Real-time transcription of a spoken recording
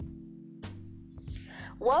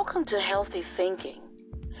Welcome to Healthy Thinking.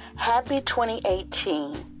 Happy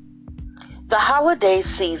 2018. The holiday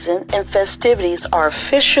season and festivities are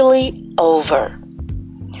officially over.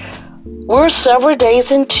 We're several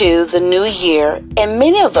days into the new year, and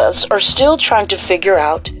many of us are still trying to figure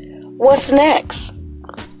out what's next.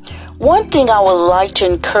 One thing I would like to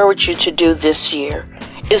encourage you to do this year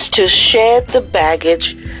is to shed the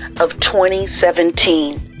baggage of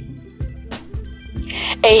 2017.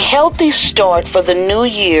 A healthy start for the new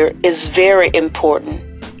year is very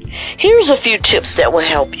important. Here's a few tips that will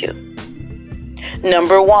help you.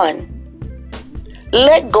 Number 1,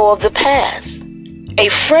 let go of the past. A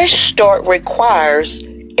fresh start requires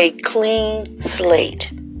a clean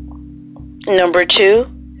slate. Number 2,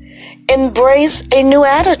 embrace a new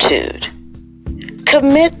attitude.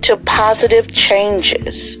 Commit to positive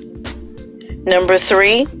changes. Number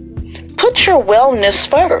 3, put your wellness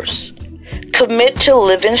first. Commit to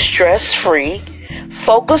living stress-free.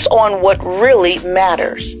 Focus on what really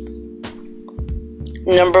matters.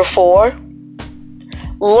 Number 4,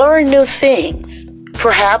 learn new things.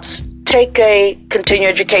 Perhaps take a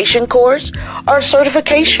continuing education course or a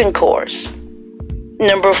certification course.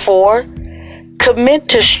 Number 4, commit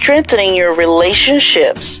to strengthening your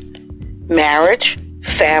relationships, marriage,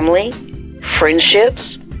 family,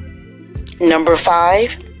 friendships. Number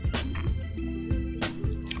 5,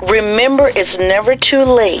 remember it's never too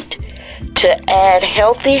late to add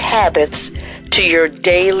healthy habits to your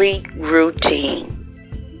daily routine.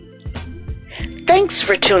 Thanks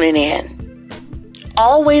for tuning in.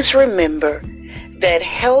 Always remember that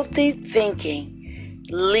healthy thinking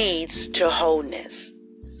leads to wholeness.